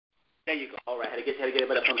There you go. All right. Had to get it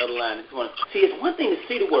better from the other line. See, it's one thing to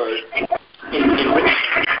see the word in written form.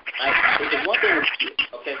 Right? It's one thing to see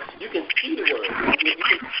it. Okay? You can see the word. You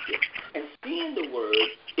can see it. And seeing the word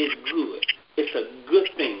is good. It's a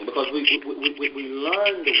good thing because we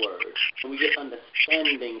learn the word and we get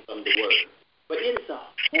understanding from the word. But it is a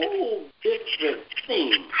whole different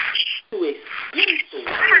thing to experience the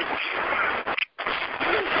word.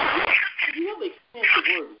 Have you ever experienced the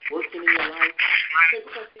word working in your life?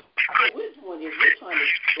 Because what we're doing is we're trying to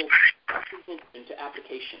go comprehension to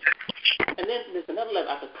application. And then there's another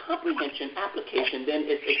level. After comprehension, application, then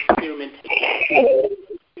it's experimentation.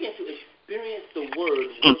 You begin to experience the word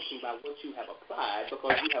working by what you have applied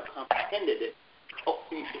because you have comprehended it.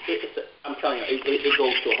 I'm telling you, it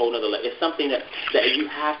goes to a whole other level. It's something that you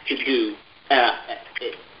have to do.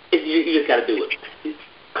 You just got to do it.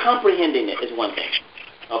 Comprehending it is one thing,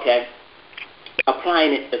 okay?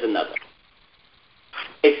 Applying it is another.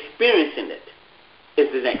 Experiencing it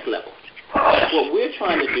is the next level. What we're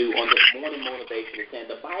trying to do on this morning motivation is saying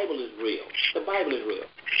the Bible is real. The Bible is real,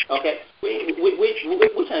 okay?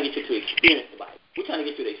 We're trying to get you to experience the Bible. We're trying to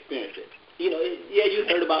get you to experience it. You know, you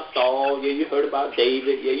heard about Saul. Yeah, you heard about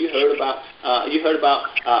David. Yeah, you heard about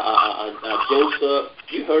Joseph.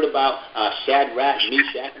 You heard about Shadrach,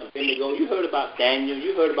 Meshach, and Abednego. You heard about Daniel.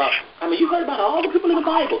 You heard about all the people in the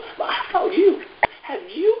Bible. But I tell you, have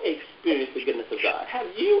you experienced the goodness of God? Have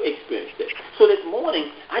you experienced it? So this morning,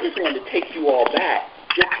 I just wanted to take you all back,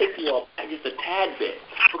 just a tad bit,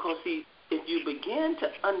 because see, if you begin to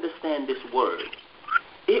understand this word.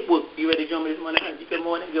 It will. You ready to join me this morning? Good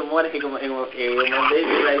morning. Hey, my baby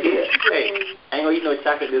right here. Hey, I ain't gonna eat no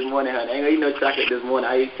chocolate this morning, honey. I ain't gonna eat no chocolate this morning.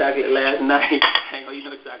 I ate chocolate last night. I ain't gonna eat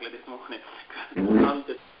no chocolate this morning. I'm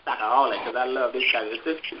just chocolate because I love this chocolate.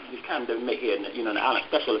 It's kind of make here, in the island,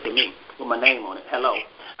 especially for me, with my name on it. Hello.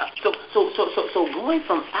 So going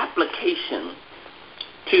from application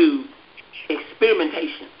to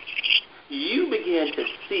experimentation, you begin to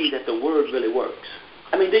see that the word really works.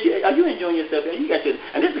 I mean, are you enjoying yourself? You got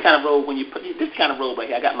and this is the kind of robe this kind of robe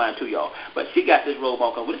right here. I got mine too, y'all. But she got this robe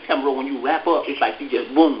on. This kind of robe when you wrap up, it's like you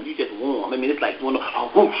just warm. I mean, it's like whoosh, warm.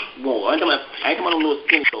 I ain't talking about no little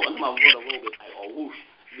skinny robe. I'm talking about robe is like whoosh.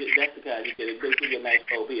 That's the kind you get. It gives you a nice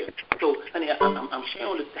robe here. So, honey, I'm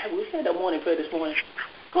sharing this. Have we said that morning prayer this morning?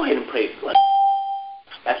 Go ahead and pray. Go ahead.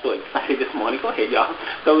 That's so excited this morning. Go ahead, y'all.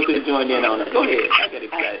 Those who joined in on it. Go ahead. I get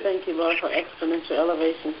excited. Thank you, Lord, for exponential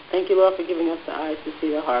elevation. Thank you, Lord, for giving us the eyes to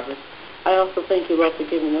see the harvest. I also thank you, Lord, for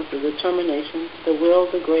giving us the determination, the will,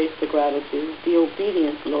 the grace, the gratitude, the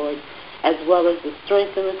obedience, Lord, as well as the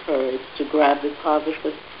strength and the courage to grab this harvest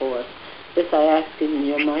that's before us. This I ask in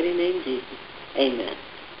your mighty name, Jesus. Amen.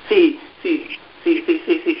 See,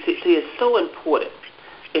 it's so important.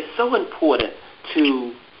 It's so important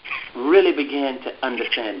to really begin to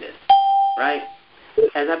understand this, right?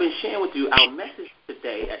 As I've been sharing with you, our message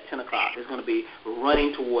today at 10 o'clock is going to be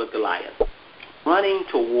running towards Goliath. Running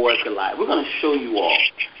towards Goliath. We're going to show you all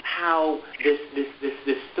how this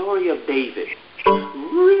story of David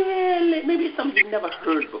really, maybe it's something you've never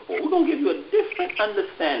heard before. We're going to give you a different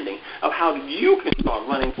understanding of how you can start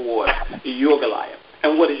running towards your Goliath.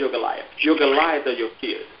 And what is your Goliath? Your Goliath are your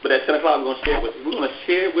fears. But at 10 o'clock, we're going to share it with you. We're going to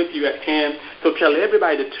share it with you at 10. So tell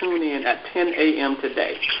everybody to tune in at 10 a.m.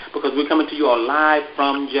 today because we're coming to you all live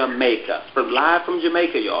from Jamaica. Live from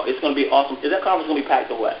Jamaica, y'all. It's going to be awesome. Is that conference going to be packed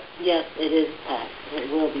or what? Yes, it is packed. It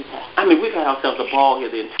will be packed. I mean, we've had ourselves a ball here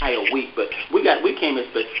the entire week, but we came in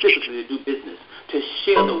specifically to do business, to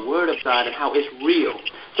share the word of God and how it's real.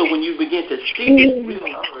 So when you begin to see this real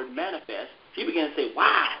word manifest, you begin to say,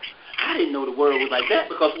 wow, I didn't know the word was like that,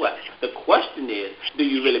 because what? The question is, do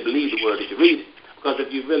you really believe the word that you're reading? Because if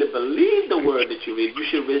you really believe the word that you read, you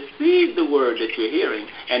should receive the word that you're hearing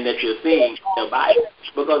and that you're seeing in the Bible.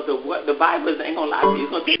 Because the Bible ain't going to lie to you.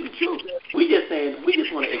 It's going to tell you the truth. We just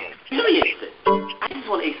want to experience it. I just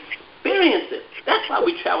want to experience it. That's why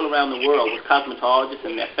we travel around the world with cosmetologists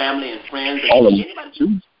and their family and friends. And anybody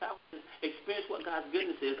who experience what God's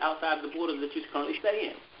goodness is outside of the borders that you currently stay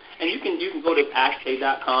in. And you can go to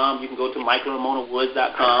AskJ.com, you can go to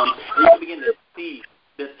MichaelRamonaWoods.com, and you can begin to see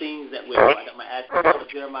the things that we're doing. I got my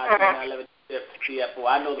Jeremiah 29:11 CF4.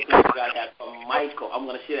 I know the plans God has for Michael. I'm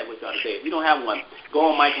going to share that with y'all today. If you don't have one, go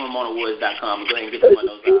on MichaelRamonaWoods.com and go ahead and get one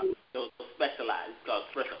of those specialized,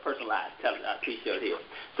 personalized T-shirt here.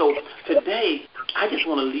 So today, I just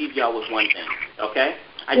want to leave y'all with one thing, okay?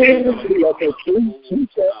 I just want to not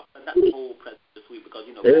the whole present this week because,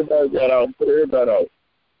 everybody got out. But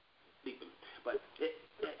this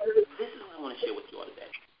is what I want to share with you all today.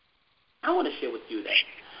 I want to share with you that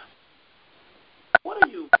what are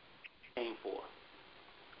you praying for?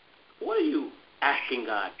 What are you asking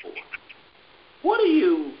God for? What are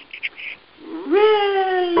you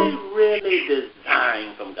really, really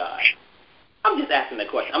desiring from God? I'm just asking that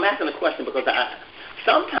question. I'm asking the question because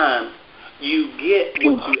sometimes you get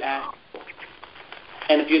what you ask for.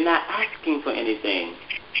 And if you're not asking for anything,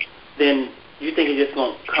 then you think it's just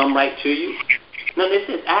going to come right to you? No, this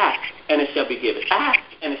says ask, and it shall be given. Ask,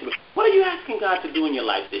 and it shall be given. What are you asking God to do in your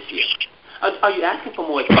life this year? Are you asking for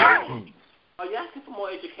more experience? Are you asking for more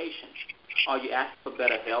education? Are you asking for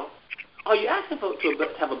better health? Are you asking to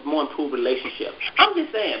have a more improved relationship? I'm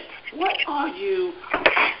just saying, what are you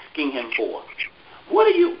asking Him for? What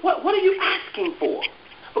are you asking for?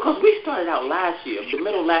 Because we started out last year, the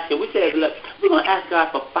middle of last year, we said, look, we're going to ask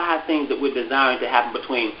God for 5 things that we're desiring to happen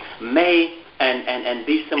between May and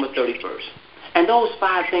December 31st. And those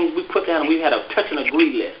 5 things we put down, we had a touch and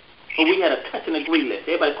agree list. But we had a touch and agree list.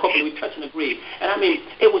 Everybody corporately, we touch and agree. And I mean,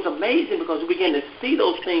 it was amazing because we began to see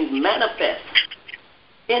those things manifest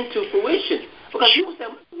into fruition. Because people say,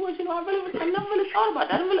 well, you know, I never really thought about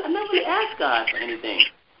that. I never really asked God for anything.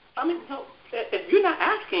 I mean, so if you're not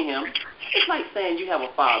asking Him, it's like saying you have a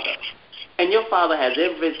father, and your father has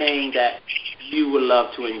everything that you would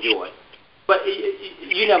love to enjoy, but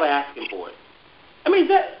you never ask Him for it. I mean,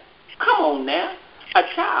 come on now. A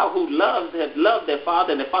child who loves their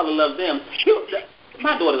father and their father loves them.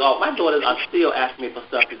 My daughters are still asking me for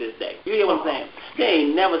stuff to this day. You hear what I'm saying? They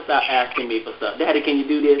ain't never stop asking me for stuff. Daddy, can you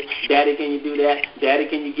do this? Daddy, can you do that? Daddy,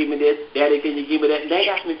 can you give me this? Daddy, can you give me that? They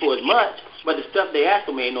ain't asking me for as much, but the stuff they ask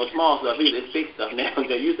for me ain't no small stuff either. It's big stuff now.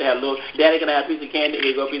 They used to have little, Daddy, can I have a piece of candy?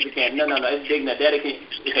 Here you go, a piece of candy. No, it's big now. Daddy, can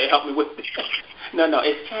you help me with this? No,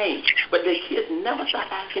 it's changed. But the kids never stop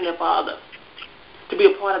asking their father to be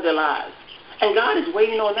a part of their lives. And God is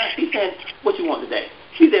waiting on us. He's saying, what you want today?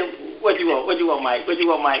 He said, what you want? What you want, Mike? What you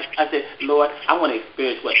want, Mike? I said, Lord, I want to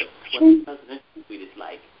experience what the presidential suite is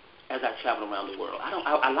like as I travel around the world.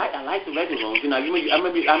 I like the regular rooms. You know, I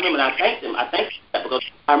remember and I thanked him. I thanked him because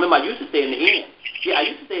I remember I used to stay in the inn. Yeah, I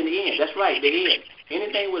used to stay in the inn. That's right, the inn.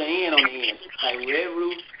 Anything with an inn on the end, like Red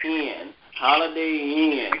Roof Inn, Holiday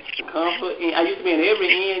Inn, Comfort Inn. I used to be in every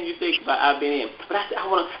inn you think about. I've been in. But I said, I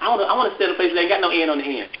want to stay in a place that ain't got no inn on the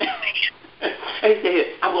end. And he said,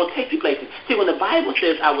 here, I'm going to take you places. See, when the Bible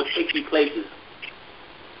says I will take you places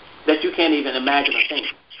that you can't even imagine or think,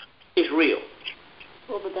 it's real.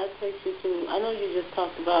 Well, but that takes you to, I know you just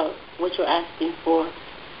talked about what you're asking for.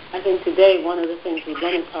 I think today one of the things we're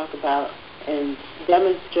going to talk about and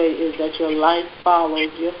demonstrate is that your life follows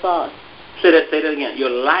your thoughts. Say that again. Your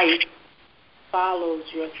life follows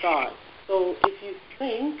your thoughts. So if you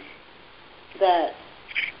think that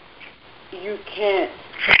you can't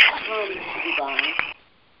come to Dubai,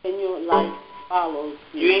 then your life follows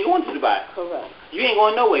you. You ain't going to Dubai. Correct. You ain't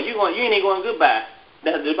going nowhere. You ain't going goodbye.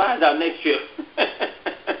 Dubai's our next trip.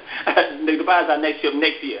 Dubai's our next trip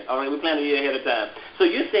next year. All right, we plan a year ahead of time. So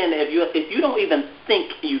you're saying that if you don't even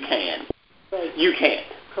think you can, right, you can't.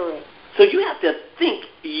 Correct. So you have to think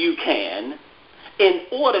you can in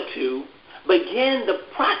order to begin the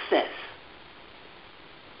process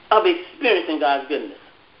of experiencing God's goodness.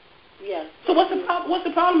 Yes. So what's the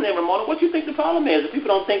problem there, Ramona? What do you think the problem is? If people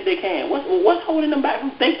don't think they can, what's holding them back from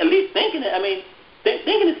at least thinking it? I mean,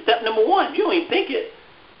 thinking is step number 1. If you don't even think it,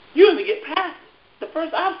 you don't even get past the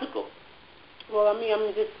first obstacle. Well, I mean,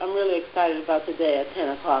 I'm really excited about today at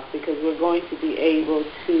 10 o'clock because we're going to be able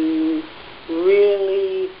to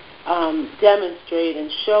really demonstrate and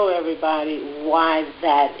show everybody why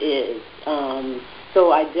that is.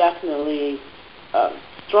 So I definitely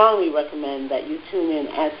strongly recommend that you tune in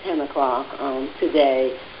at 10 o'clock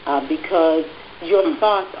today because your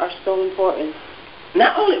thoughts are so important.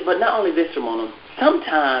 Not only this, Ramona,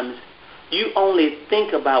 sometimes you only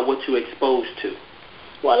think about what you're exposed to.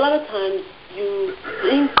 Well, a lot of times you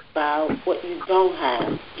think about what you don't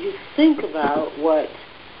have. You think about what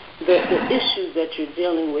the issues that you're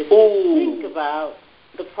dealing with. You think about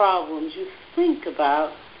the problems. You think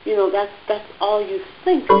about, that's all you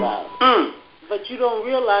think about. But you don't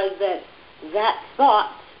realize that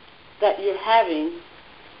thought that you're having,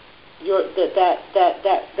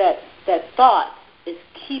 that thought is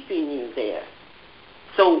keeping you there.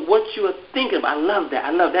 So what you're thinking about, I love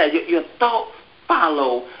that. Your thoughts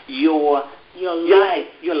follow your life.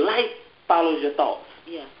 Your life follows your thoughts.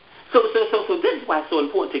 Yeah. So this is why it's so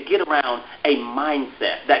important to get around a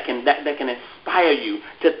mindset that can inspire you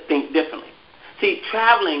to think differently. See,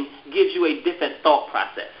 traveling gives you a different thought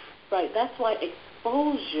process. Right. That's why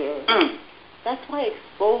exposure. That's why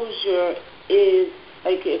exposure is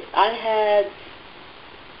like if I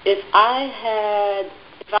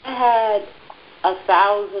had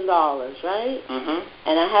 $1,000, right? Mm-hmm.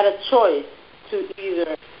 And I had a choice to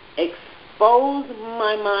either expose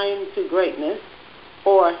my mind to greatness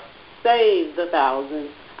or save the 1,000,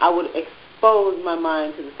 I would expose my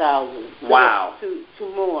mind to the 1,000. Wow. To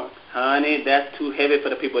more. Honey, that's too heavy for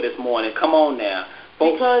the people this morning. Come on now.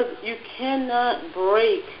 Folks. Because you cannot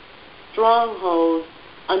break strongholds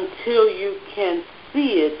until you can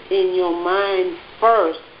see it in your mind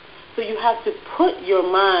first. So you have to put your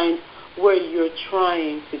mind where you're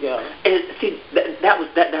trying to go. And see,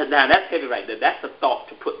 that's heavy right there. That's a thought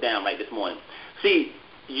to put down right this morning. See,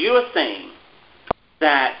 you're saying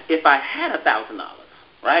that if I had $1,000,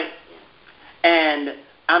 right, and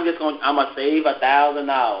I'm gonna save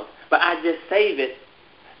 $1,000, but I just save it,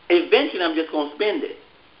 eventually I'm just gonna spend it,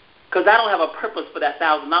 because I don't have a purpose for that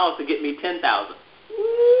 $1,000 to get me 10,000.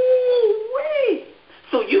 Woo-wee!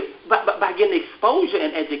 So by getting exposure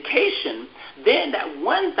and education, then that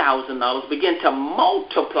 $1,000 begin to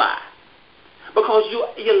multiply, because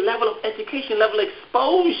your level of education, level of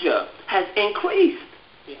exposure has increased.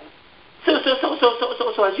 Yeah.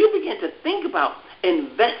 So as you begin to think about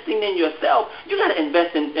investing in yourself, you got to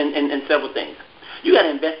invest in several things. You got to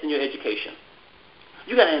invest in your education.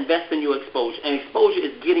 You got to invest in your exposure. And exposure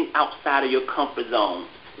is getting outside of your comfort zone.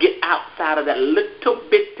 Get outside of that little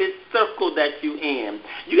bitty circle that you in.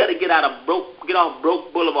 You got to get off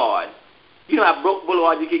Broke Boulevard. You know how Broke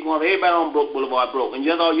Boulevard, you keep going, everybody on Broke Boulevard broke, and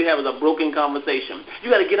just all you have is a broken conversation. You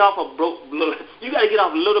got to get off of you got to get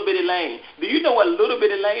off little bitty lane. Do you know what little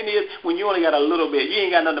bitty lane is? When you only got a little bit, you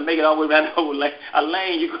ain't got nothing to make it all the way around the whole lane. A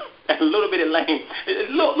lane, a little bitty lane.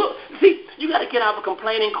 Look, see, you got to get off of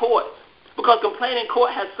complaining court. Because complaining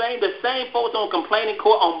court has the same folks on complaining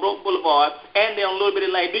court on Broke Boulevard and they're on Little Bitty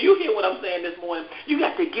Lane. Do you hear what I'm saying this morning? You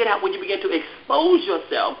got to get out when you begin to expose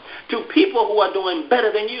yourself to people who are doing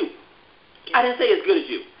better than you. I didn't say as good as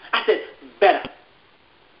you. I said better.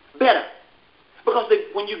 Better. Because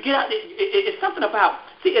when you get out, it's something about,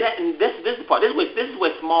 see, and this is the part. This is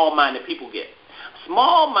where small-minded people get.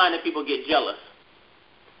 Small-minded people get jealous.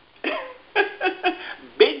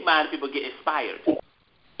 Big-minded people get inspired.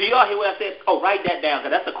 Do y'all hear what I said? Oh, write that down,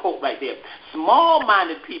 because that's a quote right there.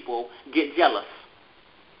 Small-minded people get jealous.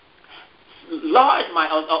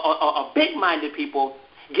 Big-minded people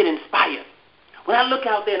get inspired. When I look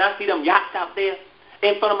out there and I see them yachts out there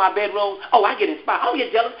in front of my bedroom, I get inspired. I don't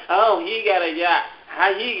get jealous. Oh, he got a yacht.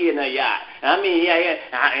 How he getting a yacht? I mean,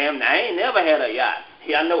 I ain't never had a yacht.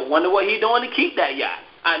 I wonder what he's doing to keep that yacht.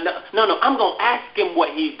 No, I'm going to ask him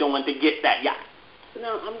what he's doing to get that yacht.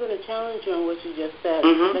 Now, I'm going to challenge you on what you just said.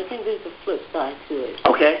 Mm-hmm. But I think there's a flip side to it.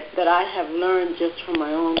 Okay. That I have learned just from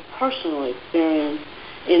my own personal experience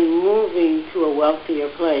in moving to a wealthier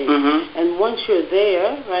place. Mm-hmm. And once you're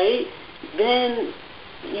there, right, then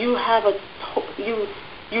you have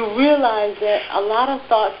you realize that a lot of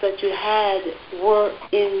thoughts that you had were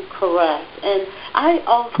incorrect. And I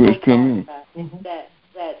also thought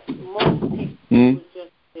that most people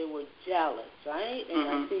they were jealous, right? And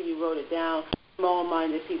I see you wrote it down.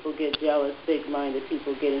 Small-minded people get jealous, big-minded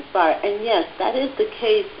people get inspired. And yes, that is the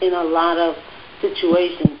case in a lot of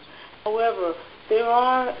situations. However, there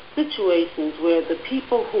are situations where the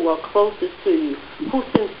people who are closest to you, who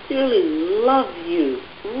sincerely love you,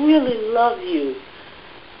 really love you,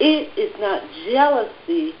 it is not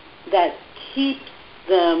jealousy that keeps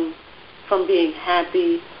them from being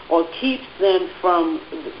happy or keeps them from,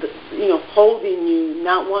 holding you,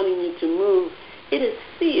 not wanting you to move. It is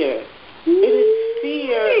fear. It is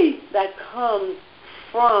fear that comes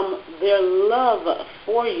from their love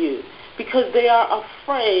for you, because they are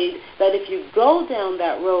afraid that if you go down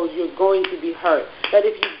that road, you're going to be hurt. That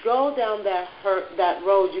if you go down that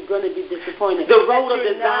road, you're going to be disappointed. The road of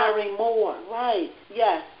desiring more. Right.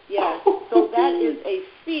 Yes. So that is a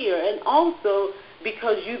fear. And also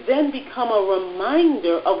because you then become a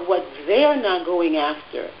reminder of what they're not going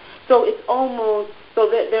after. So it's almost... So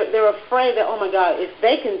they're afraid that, oh my God, if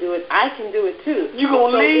they can do it, I can do it too. You're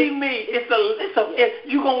gonna leave me. You're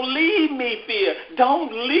gonna leave me, fear. Don't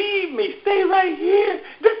leave me. Stay right here.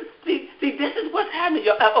 This is what's happening.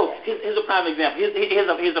 Here's a prime example.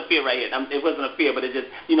 Here's a fear right here. It wasn't a fear, but it's just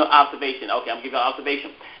observation. Okay, I'm gonna give you an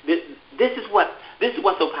observation. This is what's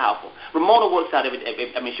so powerful. Ramona works out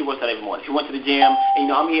she works out every morning. She went to the gym, and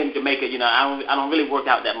I'm here in Jamaica. I don't really work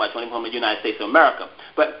out that much when I'm in the United States of America,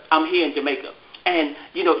 but I'm here in Jamaica. And,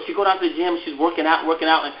 she go down to the gym, she's working out,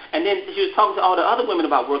 and then she was talking to all the other women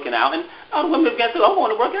about working out, and all the women began to say, I want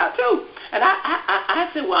to work out too. And I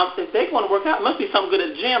said, well, if they want to work out, it must be something good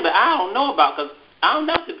at the gym that I don't know about, because I don't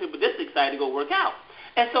know if people this excited to go work out.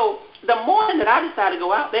 And so the morning that I decided to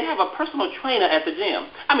go out, they have a personal trainer at the gym.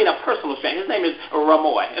 I mean, a personal trainer. His name is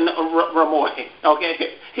Ramoy. Okay?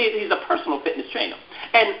 He's a personal fitness trainer.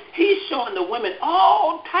 And he's showing the women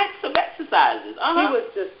all types of exercises. He was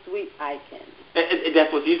just sweet eye candy. That's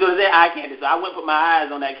what you going to say, eye candy. So I went and put my eyes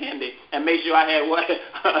on that candy and made sure I had what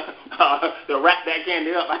to wrap that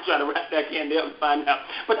candy up. I tried to wrap that candy up and find out.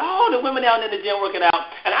 But all the women down in the gym working out,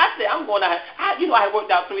 and I said, I'm going out. I had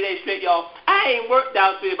worked out 3 days straight, y'all. I ain't worked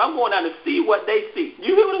out 3 days. I'm going out to see what they see.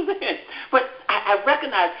 You hear what I'm saying? But I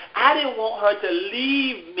recognized I didn't want her to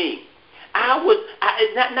leave me.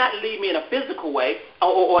 Not leave me in a physical way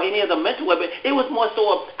or any other mental way, but it was more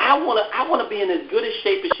so I want to be in as good a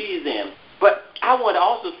shape as she's in. But I want to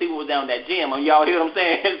also see what was down that gym. And y'all hear what I'm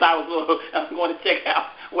saying? So I was going to check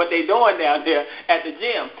out what they doing down there at the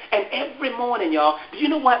gym. And every morning, y'all, do you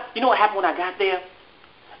know what? You know what happened when I got there?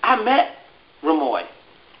 I met Ramoy.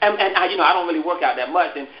 And I don't really work out that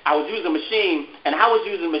much. And I was using a machine, and I was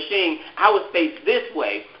faced this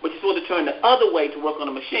way, but you're supposed to turn the other way to work on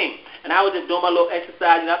the machine. And I was just doing my little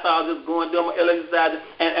exercise, and I thought I was just doing my exercise.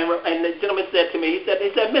 And the gentleman said to me, he said,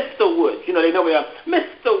 Mr. Woods, they know me,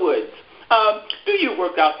 Mr. Woods, do you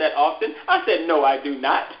work out that often? I said, no, I do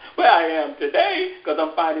not. But I am today because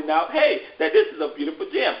I'm finding out, hey, that this is a beautiful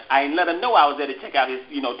gym. I ain't let him know I was there to check out his,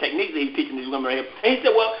 techniques that he's teaching these women right here. And he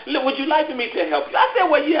said, well, would you like for me to help you? I said,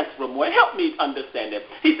 well, yes, Ramoy, help me understand it.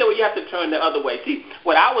 He said, well, you have to turn the other way. See,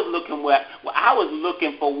 I was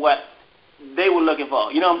looking for what they were looking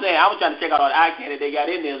for. You know what I'm saying? I was trying to check out all the eye candy they got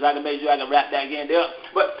in there so I can make sure I can wrap that candy up.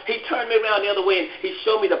 But he turned me around the other way, and he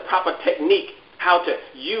showed me the proper technique, how to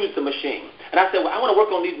use the machine. And I said, well, I want to work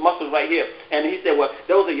on these muscles right here. And he said, well,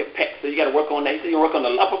 those are your pecs, so you got to work on that. He said, you work on the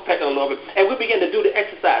upper pec a little bit. And we began to do the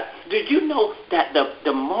exercise. Did you know that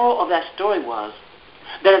the moral of that story was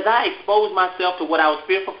that as I exposed myself to what I was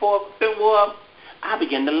fearful for, I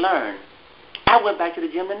began to learn. I went back to the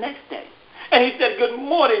gym the next day. And he said, good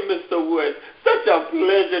morning, Mr. Woods. Such a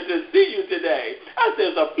pleasure to see you today. I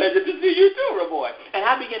said, it's a pleasure to see you too, Ramoy. And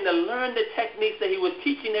I began to learn the techniques that he was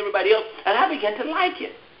teaching everybody else, and I began to like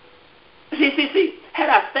it. See, had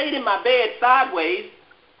I stayed in my bed sideways,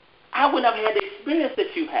 I wouldn't have had the experience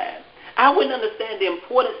that you had. I wouldn't understand the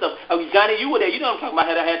importance of Johnny, you were there. You know what I'm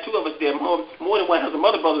talking about. I had 2 of us there, more than one of some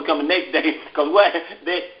other brothers coming next day, because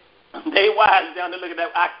they wives down there looking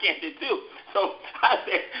at that eye candy too. So I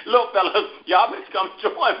said, look, fellas, y'all better come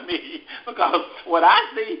join me because what I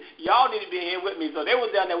see, y'all need to be here with me. So they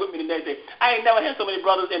was down there with me the next day. I ain't never had so many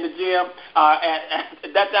brothers in the gym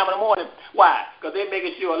at that time of the morning. Why? Because they're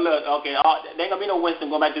making sure, look, okay, there ain't going to be no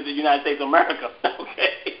Winston going back to the United States of America.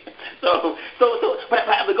 Okay?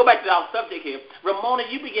 But go back to our subject here.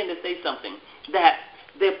 Ramona, you begin to say something that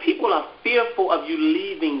the people are fearful of you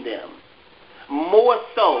leaving them more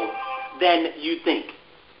so than you think.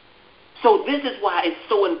 So this is why it's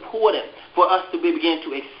so important for us to begin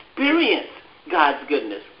to experience God's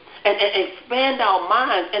goodness and expand our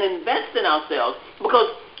minds and invest in ourselves,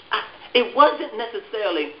 because it wasn't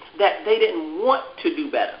necessarily that they didn't want to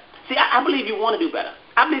do better. See, I believe you want to do better.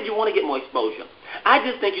 I believe you want to get more exposure. I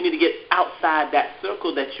just think you need to get outside that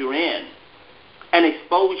circle that you're in and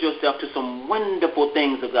expose yourself to some wonderful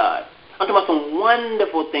things of God. I'm talking about some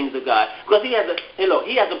wonderful things of God. Because he has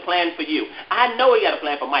a plan for you. I know he got a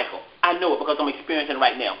plan for Michael. I know it because I'm experiencing it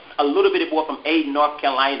right now. A little bitty boy from Aden, North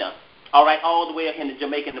Carolina. All right, all the way up in the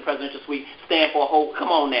Jamaica in the presidential suite, stand for a whole, come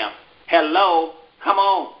on now. Hello, come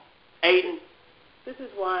on, Aden. This is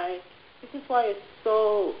why it's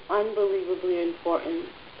so unbelievably important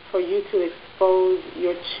for you to expose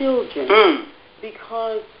your children.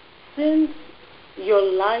 Because since your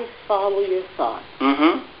life follows your thoughts,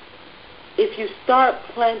 if you start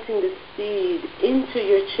planting the seed into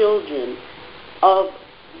your children of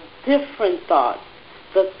different thoughts,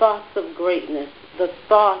 the thoughts of greatness, the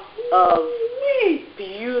thoughts of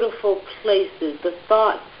beautiful places, the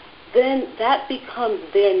thoughts, then that becomes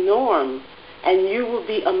their norm, and you will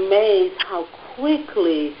be amazed how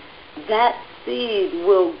quickly that seed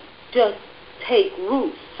will just take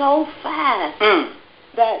root so fast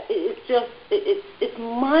that it's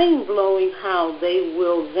mind-blowing how they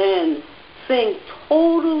will then think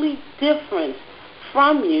totally different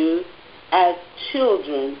from you as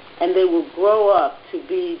children, and they will grow up to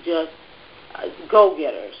be just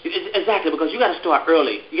go-getters. Exactly, because you got to start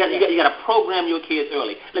early. You got to program your kids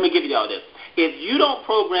early. Let me give you all this. If you don't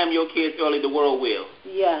program your kids early, the world will.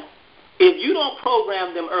 Yes. If you don't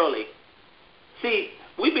program them early, see,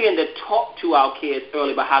 we begin to talk to our kids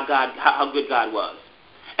early about how good God was.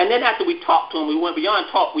 And then after we talked to them, we went beyond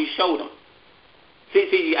talk, we showed them.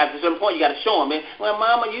 See, at a certain point, you got to show them. Well,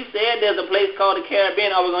 Mama, you said there's a place called the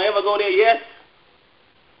Caribbean. Are we going to ever go there? Yes.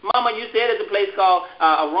 Mama, you said there's a place called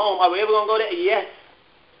Rome. Are we ever going to go there? Yes.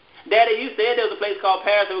 Daddy, you said there was a place called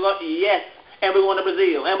Paris. Are we going? Yes. And we're going to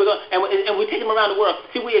Brazil. And we take them around the world.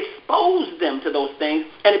 See, we exposed them to those things,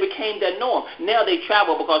 and it became their norm. Now they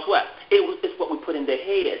travel because what? It's what we put in their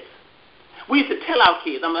heads. We used to tell our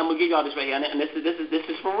kids. I'm going to give you all this right here, and this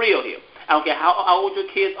is for real here. I don't care how old your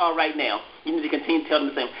kids are right now. You need to continue to tell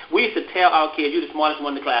them the same. We used to tell our kids, you're the smartest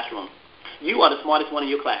one in the classroom. You are the smartest one in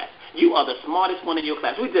your class. You are the smartest one in your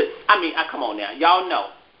class. Come on now. Y'all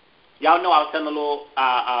know I was telling a little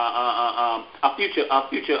a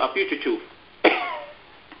future truth.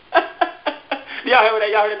 Y'all heard that?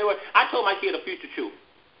 Y'all heard that word? I told my kid a future truth.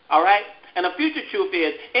 All right? And a future truth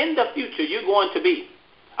is, in the future, you're going to be.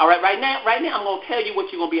 All right? Right now, I'm going to tell you what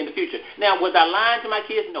you're going to be in the future. Now, was I lying to my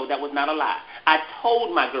kids? No, that was not a lie. I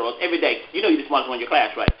told my girls every day, you know you're the smartest one in your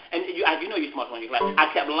class, right? And you know you're the smartest one in your class. I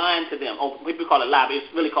kept lying to them. People call it lie, but it's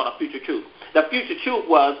really called a future truth. The future truth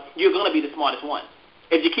was, you're going to be the smartest one.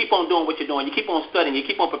 If you keep on doing what you're doing, you keep on studying, you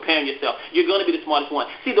keep on preparing yourself, you're going to be the smartest one.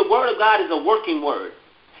 See, the word of God is a working word.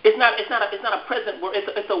 It's not a present word.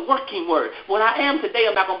 It's a working word. What I am today,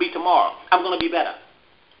 I'm not going to be tomorrow. I'm going to be better.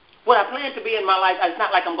 What I plan to be in my life, it's not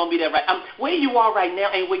like I'm going to be there right. Where you are right now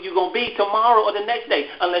ain't where you're going to be tomorrow or the next day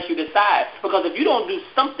unless you decide. Because if you don't do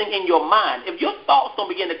something in your mind, if your thoughts don't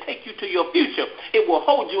begin to take you to your future, it will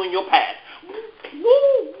hold you in your past.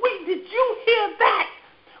 Woo-wee, did you hear that?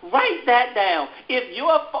 Write that down.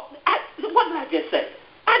 What did I just say?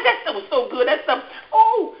 That was so good. That stuff.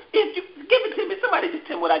 Oh, if you give it to me, somebody just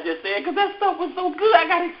tell me what I just said, because that stuff was so good. I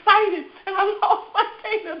got excited and I lost my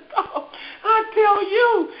train of thought. I tell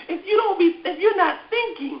you, if you're not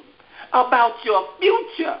thinking about your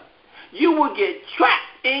future, you will get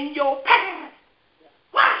trapped in your past.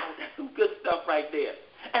 Wow, that's some good stuff right there.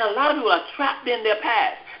 And a lot of people are trapped in their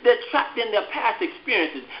past. They're trapped in their past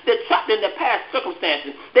experiences. They're trapped in their past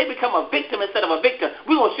circumstances. They become a victim instead of a victor.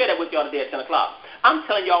 We're going to share that with y'all today at 10 o'clock. I'm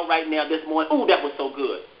telling y'all right now this morning, that was so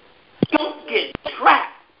good. Don't get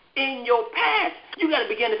trapped in your past. You got to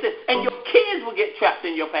begin to say, and your kids will get trapped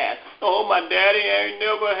in your past. Oh, my daddy ain't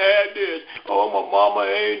never had this. Oh, my mama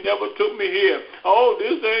ain't never took me here. Oh,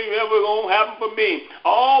 this ain't ever going to happen for me.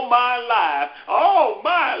 All my life.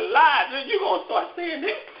 You're going to start saying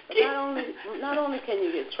this. Not only can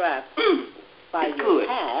you get trapped by your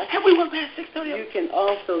past, have we went past 6:30? You can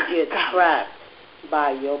also get trapped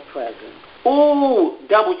by your present. Ooh,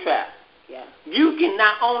 double trap. Yeah. You can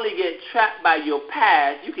not only get trapped by your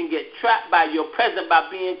past, you can get trapped by your present by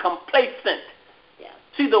being complacent. Yeah.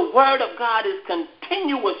 See, the word of God is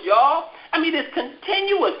continuous, y'all. I mean, it's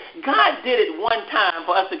continuous. God did it one time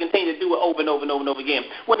for us to continue to do it over and over and over and over again.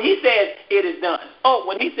 When he says it is done.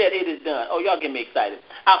 When he said it is done. Y'all get me excited.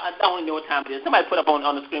 I don't even know what time it is. Somebody put up on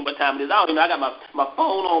the screen what time it is. I don't even know. I got my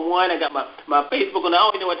phone on one. I got my Facebook on. I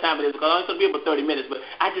don't even know what time it is because I'm only supposed to be about 30 minutes. But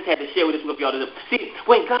I just had to share this with y'all. See,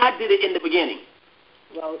 when God did it in the beginning.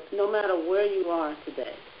 Well, no matter where you are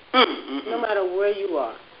today, no matter where you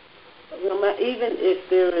are, even if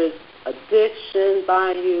there is addiction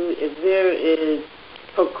by you, if there is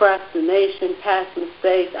procrastination, past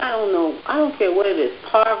mistakes, I don't know. I don't care what it is,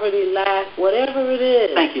 poverty, lack, whatever it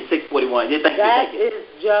is. Thank you, 641. Yeah, thank you. That is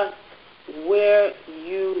just where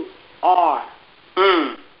you are.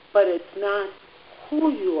 But it's not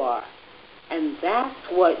who you are. And that's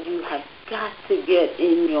what you have got to get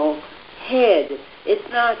in your head.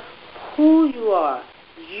 It's not who you are.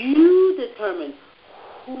 You determine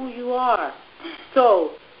who you are.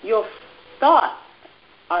 So your thoughts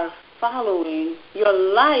are following, your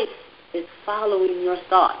life is following your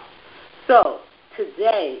thoughts. So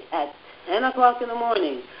today at 10 o'clock in the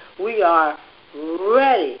morning, we are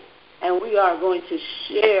ready and we are going to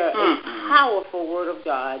share a powerful word of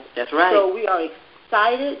God. That's right. So we are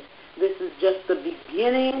excited. This is just the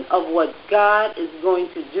beginning of what God is going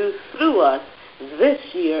to do through us this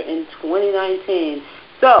year in 2019.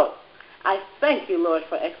 So I thank you, Lord,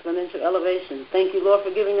 for exponential elevation. Thank you, Lord,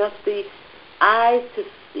 for giving us the eyes to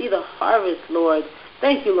see the harvest, Lord.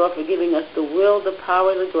 Thank you, Lord, for giving us the will, the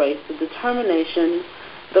power, the grace, the determination,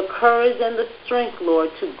 the courage, and the strength, Lord,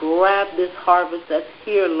 to grab this harvest that's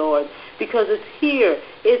here, Lord, because it's here.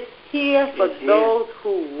 It's here for those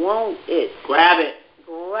who want it. Grab it.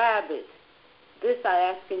 Grab it. This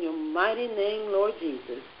I ask in your mighty name, Lord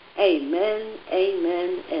Jesus. Amen,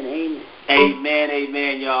 amen, and amen. Amen,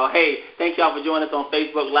 amen, y'all. Hey, thank y'all for joining us on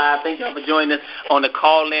Facebook Live. Thank y'all for joining us on the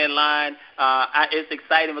call-in line. It's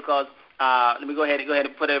exciting because let me go ahead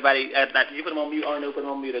and put everybody. Did you put them on mute? I don't know if you put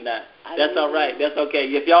them on mute or not. That's all right. That's okay.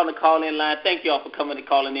 If y'all on the call-in line, thank y'all for coming and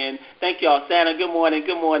calling in. Thank y'all, Santa. Good morning.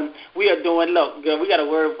 Good morning. We are doing. Look, girl, we got a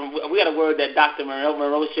word that Dr.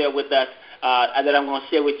 Monroe shared with us. that I'm going to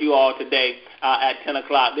share with you all today at 10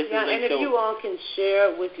 o'clock. This is and if you all can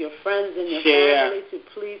share with your friends and your family to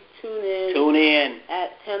please tune in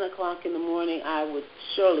at 10 o'clock in the morning, I would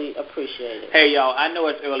surely appreciate it. Hey, y'all, I know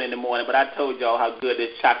it's early in the morning, but I told y'all how good this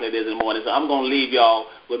chocolate is in the morning, so I'm going to leave y'all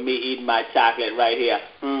with me eating my chocolate right here.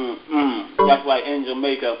 That's right, in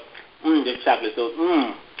Jamaica, this chocolate so,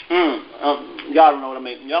 y'all don't know what I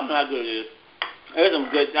mean. Y'all know how good it is. It's some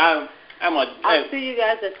good, I'll see you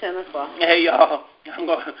guys at 10 o'clock. Hey, y'all, I'm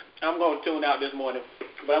going to tune out this morning,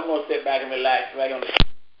 but I'm going to sit back and relax right on the